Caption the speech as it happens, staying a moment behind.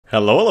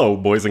Hello,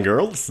 boys and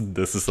girls.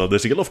 This is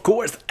Audition, of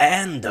course,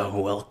 and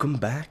welcome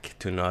back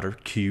to another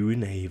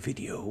Q&A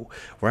video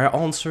where I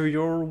answer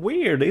your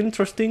weird,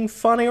 interesting,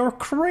 funny, or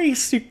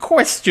crazy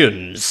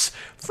questions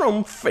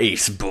from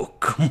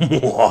Facebook.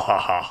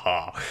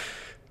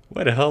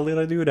 Why the hell did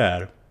I do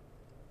that?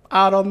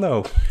 I don't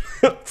know.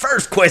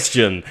 First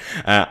question.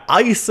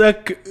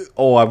 Isaac.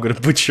 Oh, I'm gonna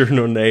butcher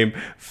your name.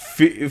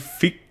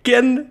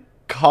 Ficken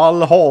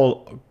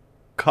Kalfholm.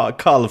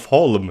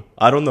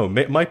 I don't know.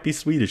 Might be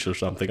Swedish or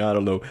something. I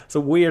don't know. It's a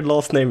weird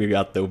last name you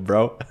got though,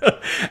 bro.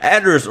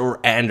 Anders or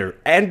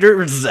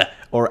Anders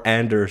or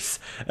Anders.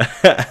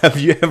 Have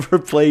you ever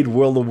played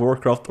World of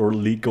Warcraft or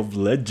League of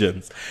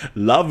Legends?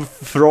 Love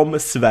from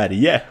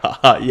Sverige.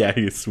 Yeah,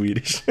 he's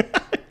Swedish.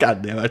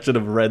 God damn, I should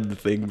have read the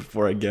thing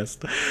before I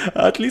guessed.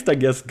 At least I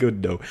guessed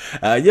good though.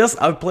 Yes,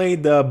 I've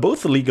played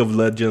both League of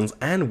Legends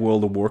and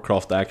World of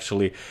Warcraft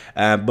actually.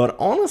 But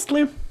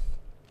honestly,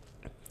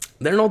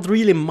 they're not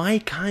really my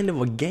kind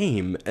of a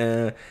game.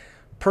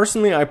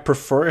 Personally, I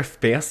prefer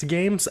FPS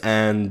games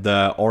and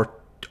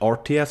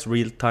RTS,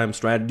 real-time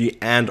strategy,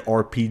 and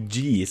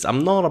RPGs.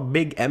 I'm not a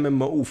big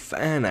MMO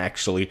fan,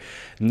 actually.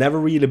 Never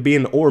really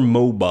been, or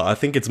MOBA. I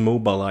think it's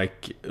MOBA,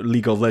 like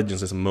League of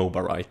Legends is a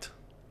MOBA, right?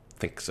 I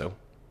think so.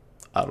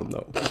 I don't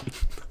know.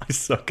 I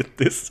suck at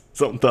this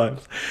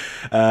sometimes.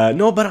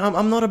 No, but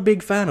I'm not a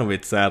big fan of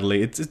it,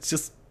 sadly. It's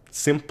just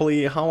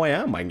simply how I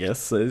am, I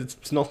guess.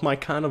 It's not my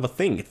kind of a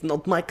thing. It's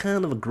not my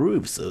kind of a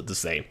groove, so to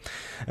say.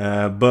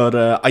 But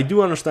I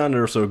do understand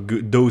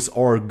those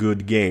are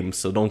good games,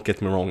 so don't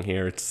get me wrong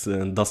here. It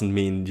doesn't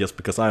mean just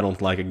because I don't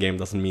like a game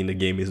doesn't mean the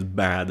game is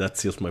bad.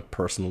 That's just my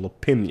personal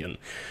opinion.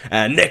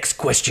 Next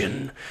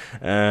question.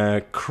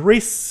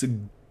 Chris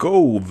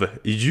Gove,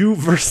 you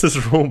versus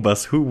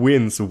Robas, who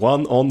wins?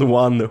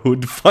 One-on-one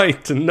hood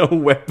fight, no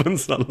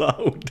weapons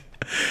allowed.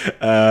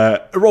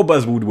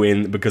 Robas would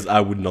win because I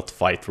would not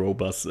fight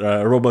Robas.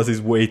 Robas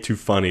is way too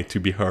funny to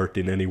be hurt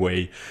in any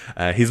way.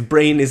 His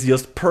brain is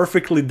just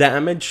perfectly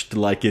damaged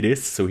like it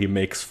is, so he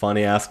makes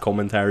funny ass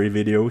commentary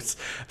videos.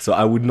 So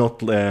I would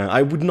not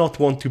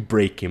want to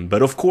break him.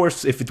 But of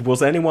course, if it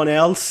was anyone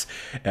else,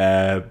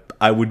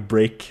 I would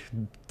break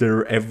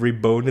their every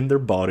bone in their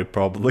body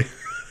probably.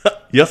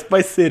 Just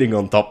by sitting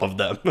on top of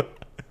them.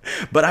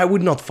 But I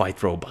would not fight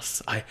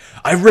Robas.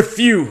 I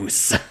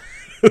refuse!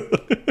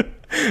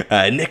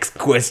 Next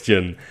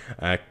question.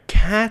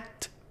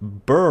 Cat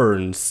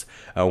Burns.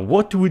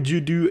 What would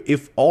you do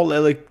if all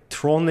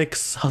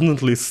electronics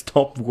suddenly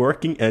stopped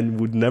working and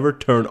would never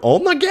turn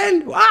on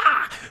again?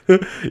 Ah!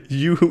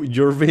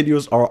 Your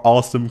videos are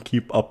awesome.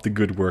 Keep up the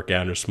good work,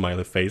 Anders.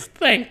 Smiley face.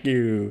 Thank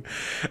you.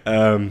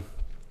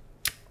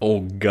 Oh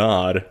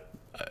God.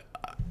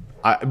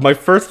 My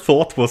first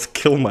thought was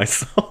kill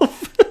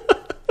myself.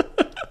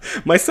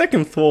 My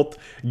second thought,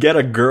 get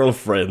a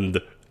girlfriend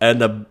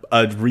and a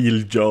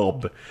real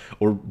job.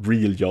 Or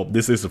real job.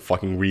 This is a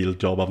fucking real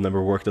job. I've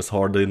never worked as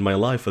hard in my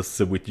life as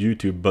with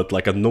YouTube, but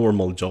like a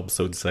normal job,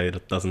 so to say,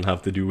 that doesn't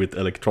have to do with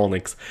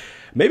electronics.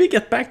 Maybe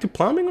get back to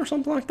plumbing or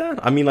something like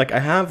that. I mean, like, I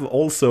have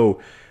also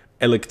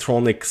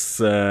electronics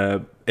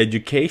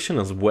education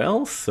as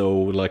well, so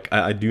like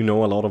I do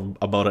know a lot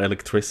about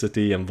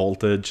electricity and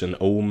voltage and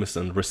ohms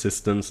and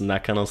resistance and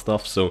that kind of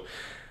stuff, so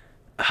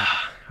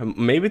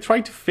maybe try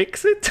to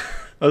fix it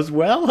as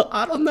well.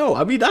 I don't know.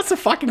 I mean, that's a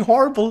fucking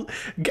horrible.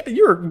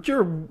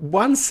 You're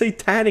one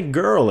satanic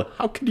girl.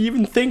 How could you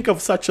even think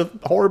of such a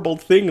horrible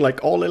thing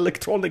like all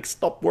electronics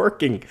stop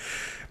working?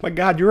 My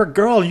God, you're a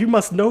girl. You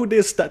must know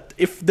this, that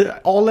if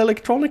all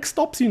electronics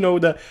stops, you know,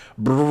 the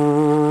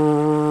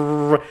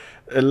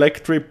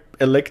electric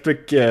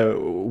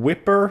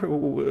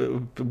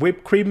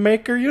whipped cream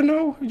maker, you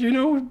know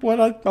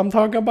what I'm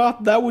talking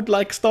about. That would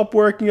like stop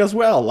working as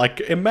well. Like,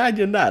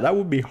 imagine that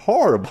would be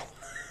horrible.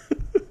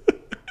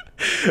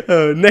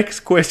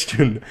 Next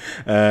question.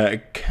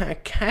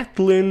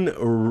 Kathleen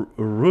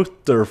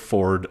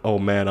Rutherford. Oh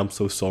man, I'm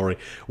so sorry.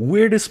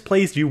 Weirdest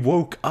place you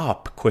woke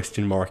up?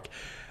 Question mark.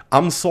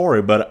 I'm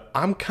sorry, but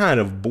I'm kind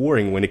of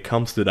boring when it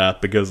comes to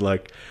that, because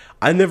like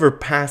I never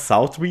pass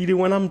out really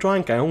when I'm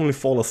drunk. I only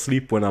fall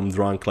asleep when I'm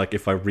drunk, like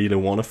if I really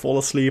want to fall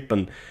asleep.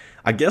 And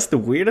I guess the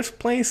weirdest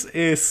place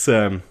is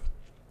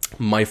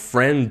my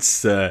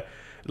friend's,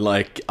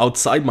 like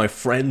outside my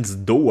friend's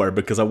door,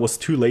 because I was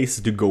too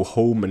lazy to go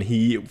home and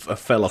he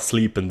fell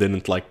asleep and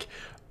didn't like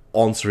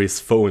answer his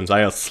phone. So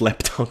I just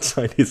slept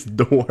outside his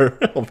door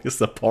of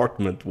his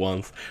apartment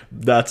once.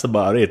 That's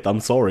about it. I'm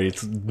sorry,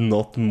 it's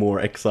not more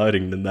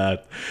exciting than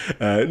that.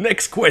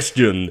 Next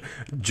question.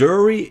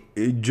 Jury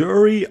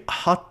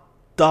Hataya.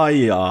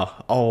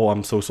 Oh,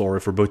 I'm so sorry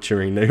for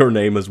butchering your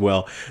name as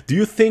well. Do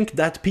you think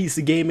that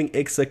PC gaming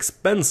is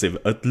expensive,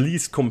 at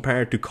least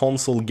compared to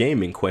console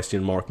gaming?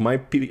 Question mark. My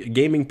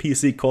gaming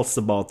PC costs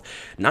about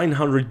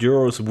 900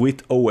 euros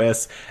with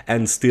OS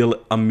and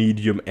still a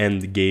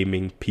medium-end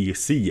gaming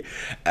PC.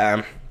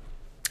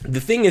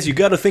 The thing is, you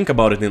gotta think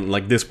about it in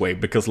like this way,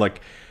 because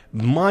like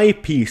My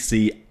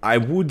PC, I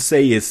would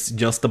say, is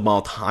just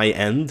about high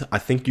end. I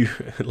think you,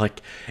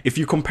 like, if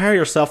you compare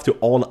yourself to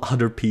all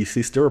other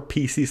PCs, there are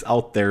PCs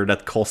out there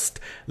that cost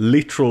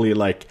literally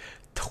like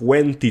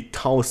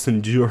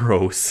 20,000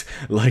 euros.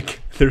 Like,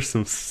 there's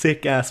some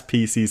sick ass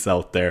PCs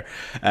out there.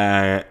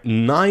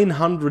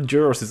 900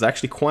 euros is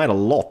actually quite a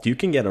lot. You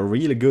can get a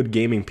really good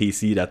gaming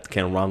PC that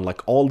can run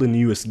like all the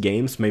newest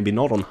games, maybe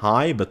not on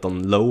high, but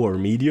on low or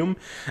medium,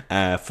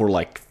 for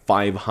like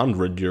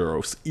 500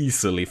 euros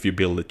easily if you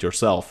build it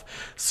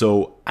yourself.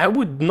 So I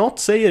would not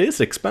say it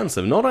is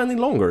expensive, not any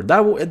longer.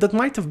 That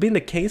might have been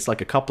the case like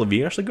a couple of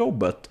years ago,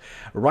 but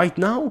right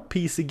now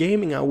PC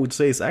gaming, I would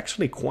say, is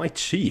actually quite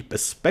cheap,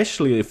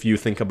 especially if you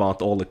think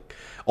about all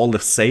the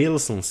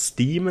sales on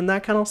Steam and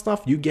that kind of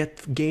stuff. You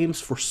get games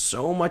for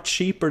so much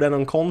cheaper than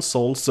on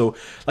console. So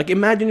like,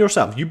 imagine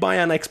yourself, you buy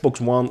an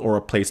Xbox One or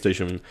a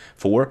PlayStation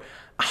 4,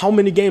 how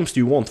many games do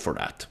you want for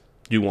that?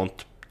 Do you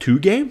want 2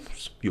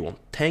 games? You want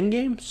 10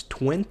 games?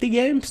 20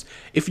 games?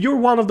 If you're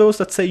one of those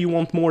that say you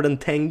want more than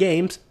 10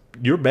 games,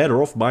 you're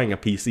better off buying a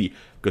PC,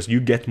 because you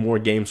get more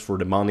games for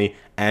the money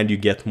and you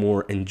get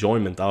more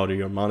enjoyment out of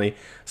your money,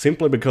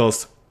 simply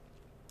because,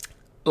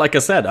 like I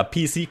said, a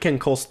PC can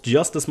cost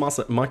just as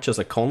much as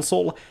a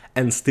console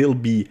and still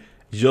be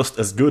just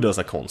as good as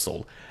a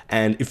console.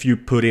 And if you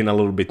put in a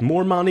little bit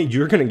more money,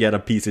 you're gonna get a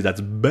PC that's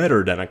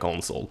better than a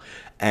console.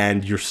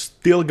 And you're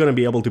still gonna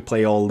be able to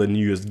play all the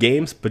newest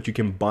games, but you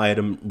can buy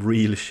them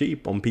real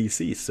cheap on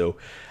PC. So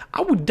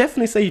I would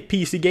definitely say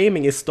PC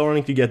gaming is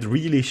starting to get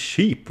really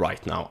cheap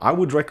right now. I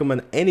would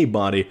recommend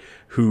anybody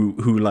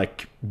who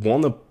like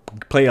wanna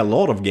play a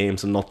lot of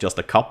games and not just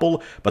a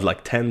couple, but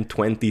like 10,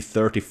 20,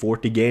 30,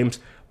 40 games,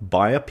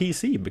 buy a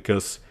PC,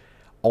 because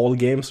all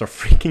games are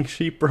freaking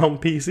cheaper on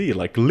PC,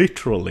 like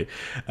literally.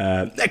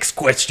 Next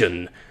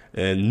question.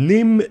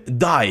 Nim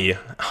Dai.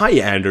 Hi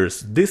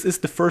Anders, this is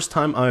the first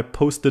time I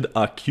posted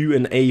a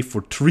Q&A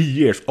for 3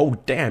 years. Oh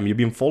damn, you've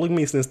been following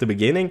me since the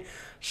beginning?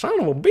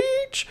 Son of a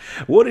bitch!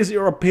 What is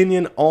your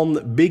opinion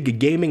on big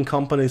gaming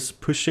companies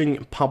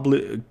pushing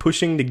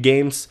the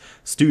games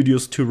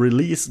studios to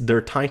release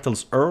their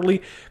titles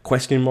early?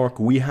 Question mark.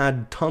 We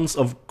had tons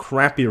of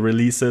crappy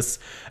releases.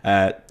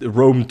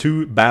 Rome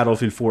 2,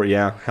 Battlefield 4,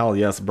 yeah, hell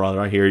yes,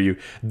 brother, I hear you.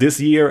 This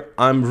year,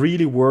 I'm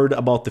really worried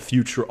about the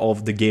future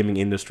of the gaming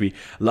industry.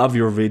 Love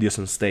your videos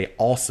and stay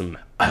awesome!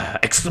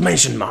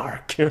 Exclamation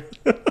mark!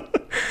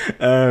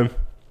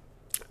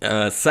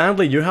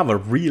 Sadly, you have a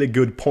really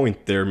good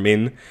point there,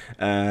 Min.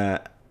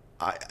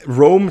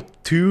 Rome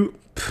 2,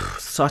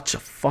 such a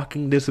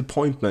fucking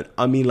disappointment.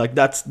 I mean, like,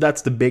 that's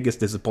the biggest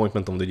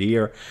disappointment of the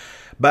year.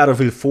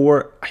 Battlefield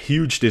 4, a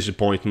huge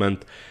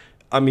disappointment.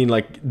 I mean,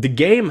 like, the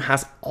game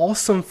has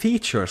awesome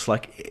features.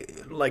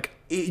 Like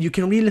you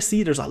can really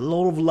see there's a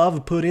lot of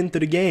love put into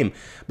the game,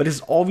 but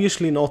it's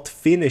obviously not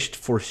finished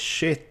for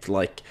shit.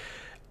 Like,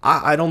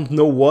 I don't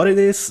know what it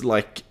is.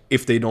 Like,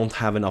 if they don't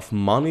have enough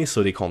money,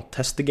 so they can't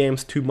test the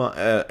games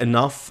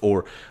enough,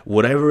 or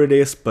whatever it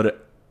is.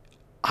 But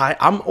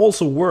I'm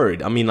also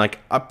worried. I mean, like,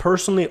 I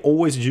personally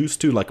always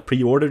used to like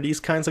pre-order these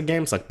kinds of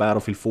games, like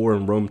Battlefield 4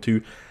 and Rome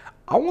 2.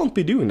 I won't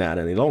be doing that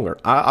any longer.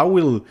 I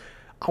will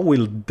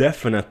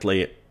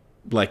definitely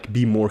like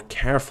be more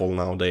careful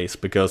nowadays,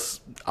 because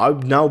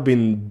I've now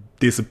been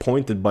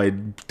disappointed by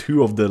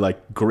 2 of the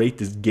like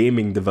greatest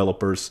gaming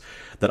developers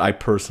that I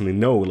personally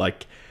know,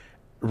 like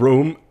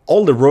Rome,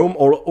 all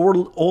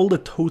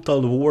the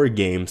Total War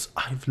games.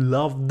 I've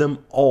loved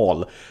them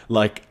all,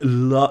 like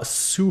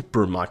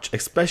super much,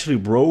 especially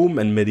Rome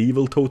and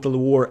Medieval Total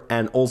War,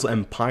 and also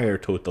Empire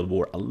Total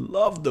War. I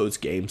love those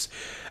games.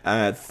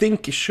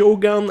 Think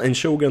Shogun and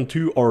Shogun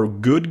 2 are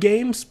good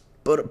games,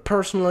 but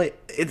personally,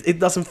 it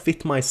doesn't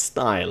fit my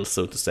style,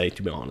 so to say,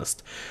 to be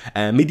honest.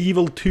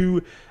 Medieval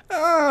 2,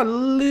 a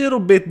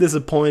little bit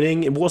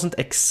disappointing. It wasn't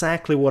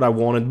exactly what I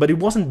wanted, but it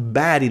wasn't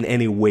bad in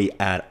any way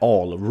at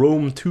all.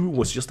 Rome 2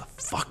 was just a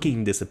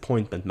fucking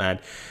disappointment, man.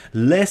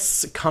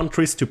 Less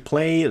countries to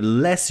play,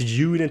 less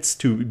units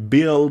to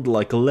build,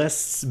 like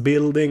less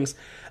buildings,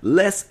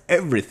 less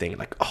everything.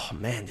 Like, oh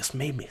man, just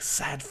made me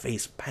sad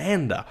face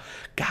panda.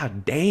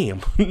 God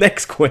damn.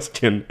 Next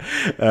question.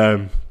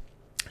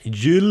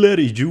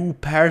 Gyller Jo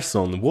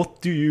Persson,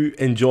 what do you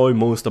enjoy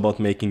most about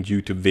making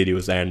YouTube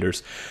videos,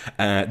 Anders?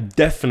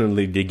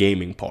 Definitely the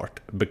gaming part,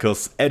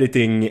 because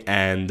editing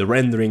and the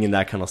rendering and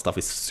that kind of stuff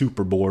is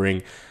super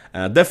boring.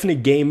 Definitely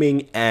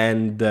gaming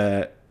and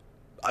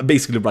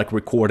basically like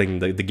recording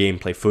the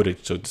gameplay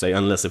footage, so to say,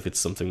 unless if it's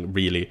something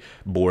really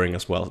boring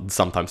as well.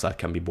 Sometimes that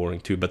can be boring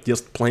too, but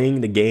just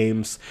playing the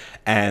games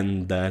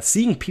and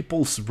seeing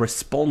people's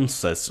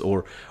responses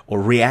or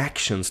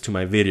reactions to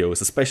my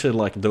videos, especially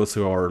like those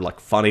who are like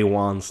funny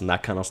ones and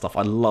that kind of stuff.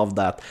 I love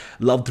that.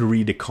 Love to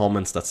read the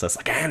comments that says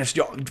like, Anders,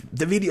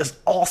 the video is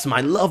awesome,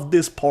 I love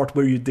this part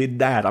where you did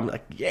that. I'm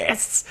like,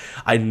 yes,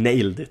 I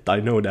nailed it,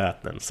 I know that.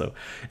 And so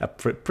yeah,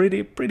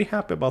 pretty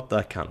happy about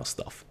that kind of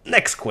stuff.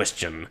 Next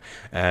question.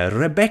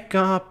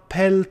 Rebecca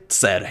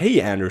Peltzer. Hey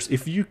Anders,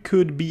 if you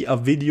could be a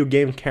video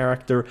game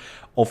character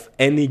of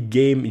any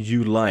game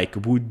you like,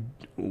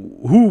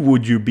 who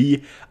would you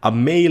be? A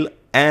male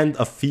and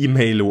a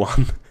female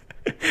one.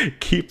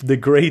 Keep the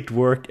great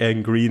work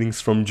and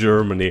greetings from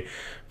Germany.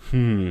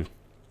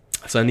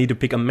 So I need to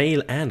pick a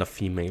male and a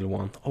female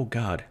one. Oh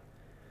god.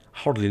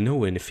 Hardly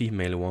know any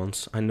female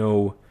ones. I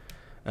know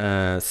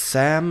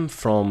Sam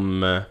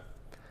from...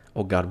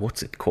 oh god,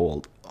 what's it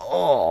called?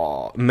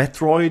 Oh,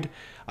 Metroid.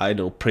 I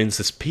know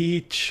Princess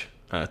Peach,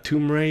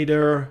 Tomb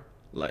Raider,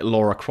 like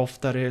Lara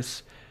Croft that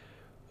is.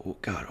 Oh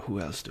god, who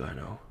else do I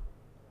know?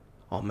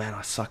 Oh man,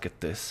 I suck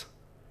at this.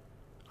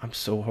 I'm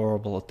so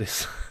horrible at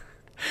this.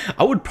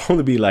 I would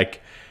probably be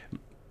like,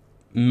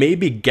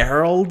 maybe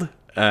Geralt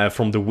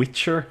from The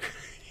Witcher.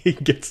 He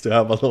gets to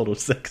have a lot of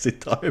sexy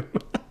time.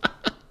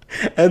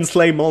 And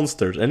slay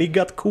monsters. And he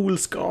got cool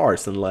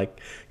scars and like,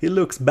 he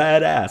looks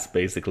badass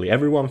basically.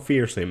 Everyone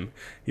fears him.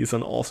 He's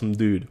an awesome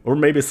dude. Or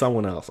maybe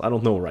someone else. I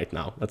don't know right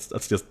now.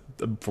 That's just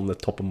from the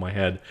top of my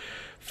head.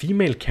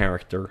 Female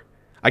character.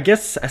 I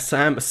guess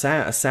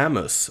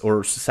Samus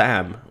or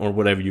Sam or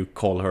whatever you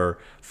call her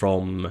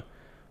from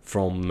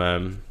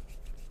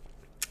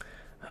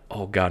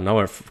oh god, now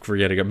I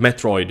forget again.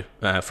 Metroid,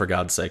 for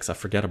God's sakes. I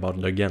forget about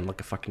it again like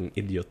a fucking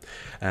idiot.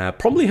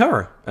 Probably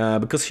her,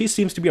 because she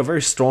seems to be a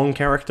very strong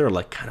character,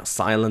 like kind of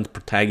silent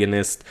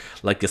protagonist,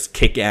 like just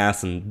kick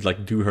ass and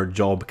like do her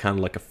job, kind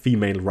of like a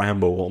female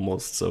Rambo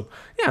almost. So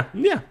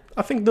yeah,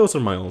 I think those are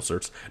my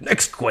answers.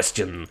 Next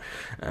question.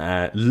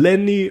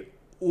 Lenny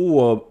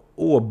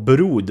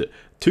Åbrod.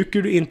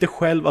 Tycker du inte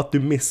själv att du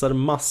missar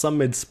massa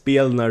med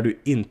spel när du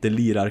inte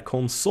lirar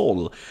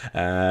konsol?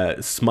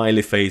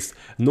 Smiley face.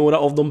 Några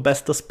av de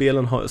bästa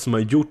spelen som har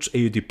gjorts är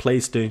ju till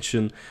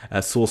PlayStation,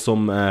 så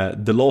som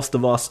The Last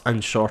of Us,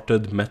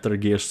 Uncharted, Metal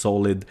Gear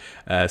Solid,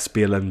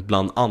 spelen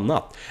bland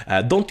annat.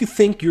 Don't you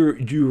think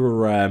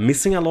you're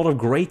missing a lot of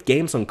great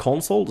games on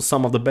console?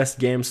 Some of the best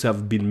games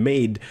have been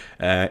made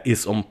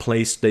is on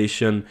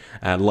PlayStation,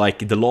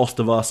 like The Last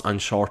of Us,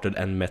 Uncharted,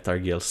 and Metal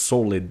Gear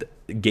Solid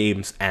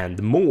games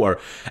and more.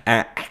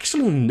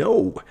 Actually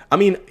no. I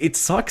mean, it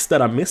sucks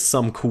that I missed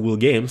some cool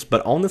games,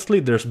 but honestly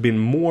there's been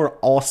more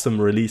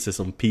awesome releases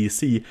on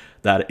PC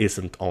that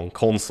isn't on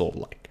console,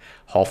 like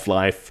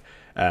Half-Life.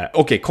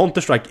 Okay,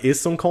 Counter-Strike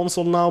is on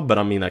console now, but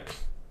I mean like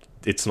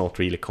it's not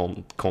really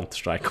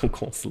Counter-Strike on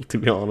console, to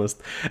be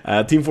honest.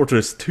 Team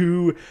Fortress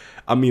 2,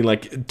 I mean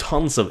like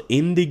tons of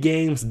indie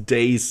games,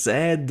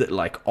 DayZ,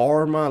 like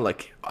Arma,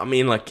 like I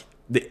mean like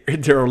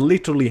there are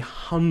literally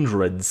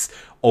hundreds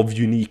of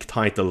unique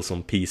titles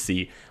on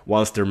PC,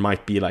 whilst there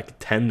might be like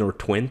 10 or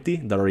 20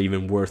 that are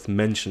even worth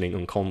mentioning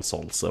on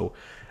console. So,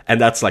 and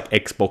that's like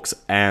Xbox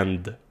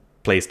and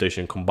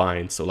PlayStation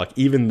combined. So like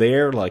even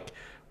there, like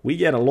we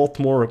get a lot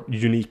more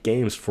unique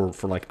games for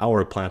like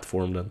our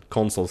platform than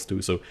consoles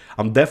do. So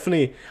I'm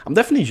definitely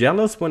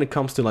jealous when it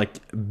comes to like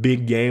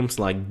big games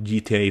like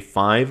GTA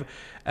 5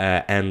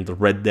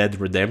 and Red Dead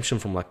Redemption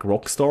from like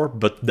Rockstar,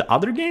 but the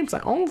other games I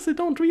honestly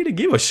don't really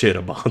give a shit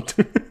about.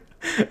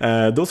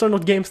 Those are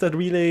not games that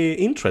really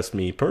interest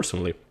me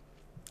personally.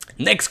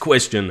 Next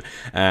question.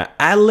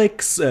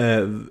 Alex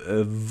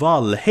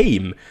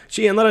Valheim.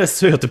 Tjenare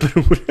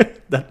sötbror.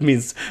 That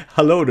means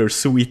hello there,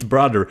 sweet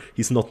brother.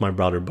 He's not my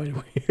brother, by the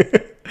way.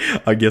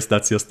 I guess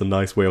that's just a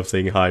nice way of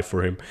saying hi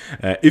for him.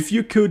 If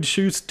you could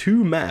choose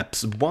two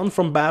maps, one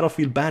from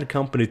Battlefield Bad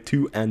Company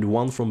 2 and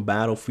one from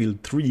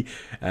Battlefield 3,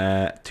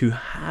 to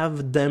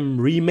have them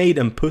remade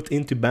and put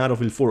into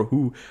Battlefield 4,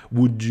 who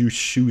would you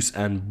choose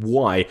and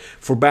why?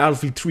 For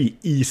Battlefield 3,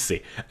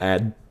 easy.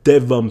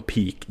 Devon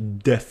Peak,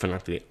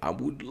 definitely. I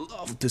would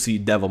love to see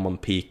Devon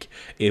Peak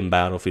in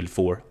Battlefield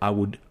 4. I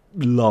would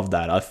love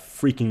that. I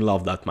freaking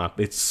love that map.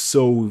 It's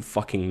so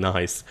fucking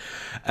nice.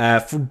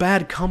 For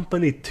Bad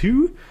Company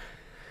 2,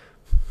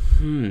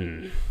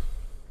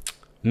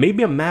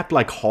 maybe a map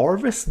like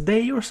Harvest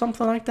Day or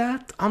something like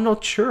that? I'm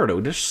not sure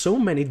though. There's so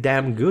many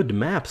damn good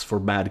maps for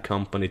Bad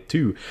Company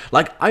 2.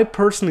 Like, I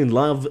personally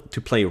love to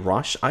play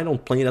Rush. I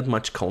don't play that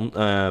much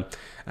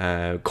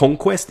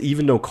Conquest,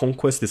 even though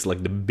Conquest is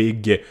like the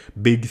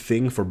big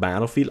thing for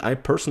Battlefield. I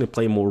personally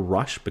play more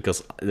Rush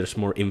because there's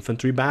more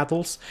infantry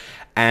battles,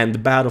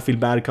 and Battlefield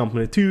Bad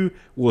Company 2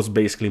 was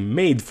basically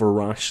made for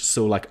Rush,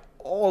 so like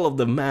all of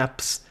the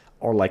maps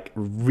are like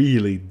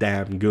really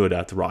damn good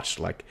at Rush.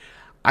 Like,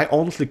 I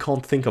honestly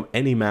can't think of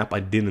any map I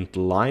didn't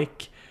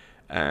like.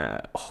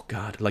 Oh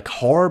god, like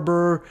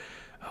Harbor.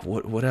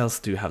 What else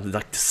do you have?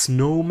 Like the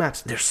snow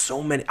maps. There's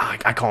so many.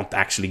 I can't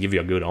actually give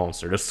you a good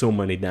answer. There's so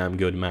many damn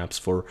good maps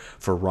for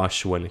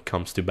Rush when it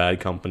comes to Bad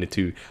Company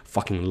 2.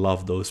 Fucking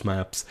love those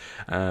maps.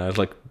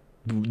 Like,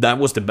 that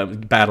was the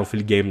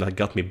Battlefield game that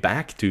got me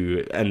back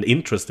to and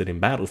interested in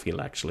Battlefield,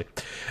 actually.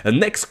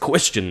 Next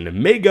question.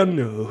 Megan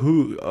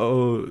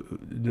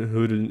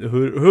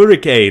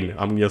Hurricane,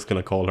 I'm just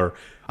gonna call her.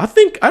 I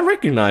think I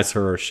recognize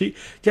her. She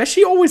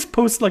always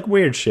posts like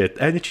weird shit,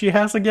 and she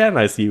has again,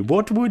 I see.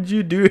 What would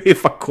you do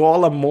if a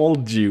koala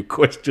mauled you?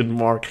 Question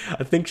mark.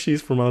 I think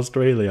she's from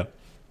Australia.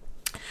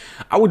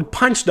 I would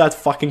punch that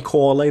fucking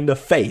koala in the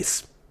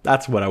face.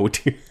 That's what I would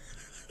do.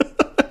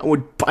 I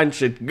would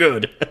punch it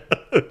good.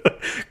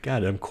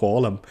 Goddamn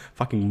koala,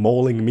 fucking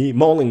mauling me.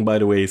 Mauling, by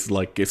the way, is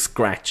like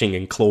scratching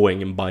and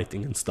clawing and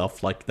biting and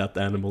stuff like that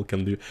animals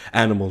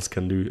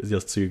can do,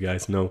 just so you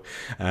guys know.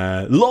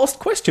 Last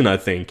question, I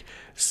think.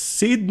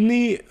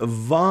 Sydney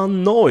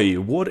Vanoy,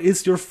 what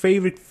is your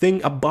favorite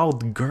thing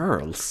about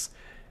girls?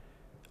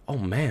 Oh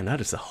man,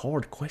 that is a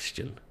hard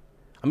question.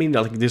 I mean,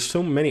 like, there's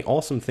so many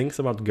awesome things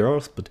about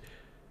girls, but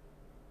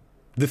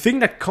the thing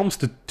that comes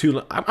to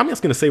I'm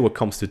just gonna say what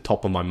comes to the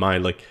top of my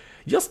mind, like,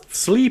 just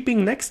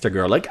sleeping next to a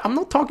girl. Like, I'm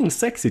not talking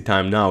sexy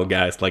time now,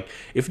 guys. Like,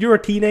 if you're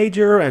a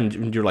teenager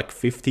and you're like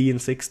 15,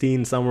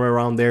 16, somewhere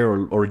around there,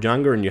 or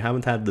younger, and you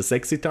haven't had the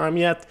sexy time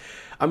yet,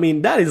 I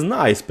mean, that is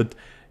nice, but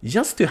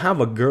just to have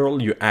a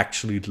girl you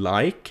actually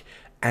like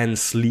and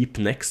sleep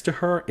next to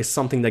her is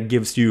something that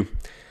gives you,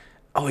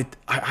 I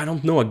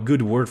don't know a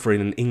good word for it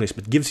in English,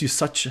 but gives you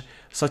such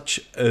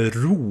a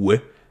ro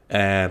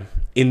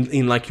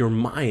in like your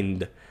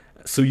mind.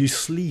 So you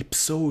sleep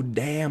so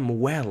damn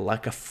well,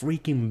 like a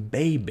freaking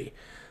baby.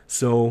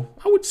 So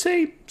I would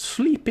say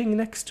sleeping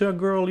next to a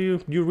girl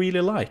you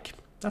really like.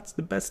 That's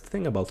the best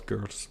thing about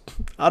girls.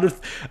 Other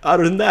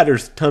than that,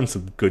 there's tons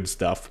of good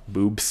stuff.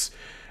 Boobs,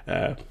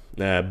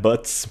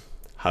 butts,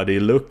 how they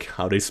look,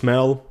 how they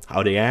smell,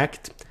 how they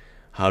act,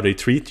 how they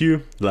treat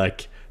you,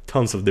 like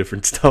tons of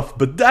different stuff.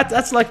 But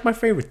that's like my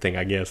favorite thing,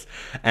 I guess.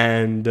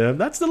 And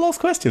that's the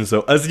last question.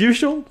 So as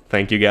usual,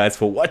 thank you guys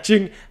for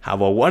watching. Have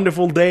a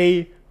wonderful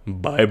day.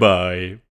 Bye bye.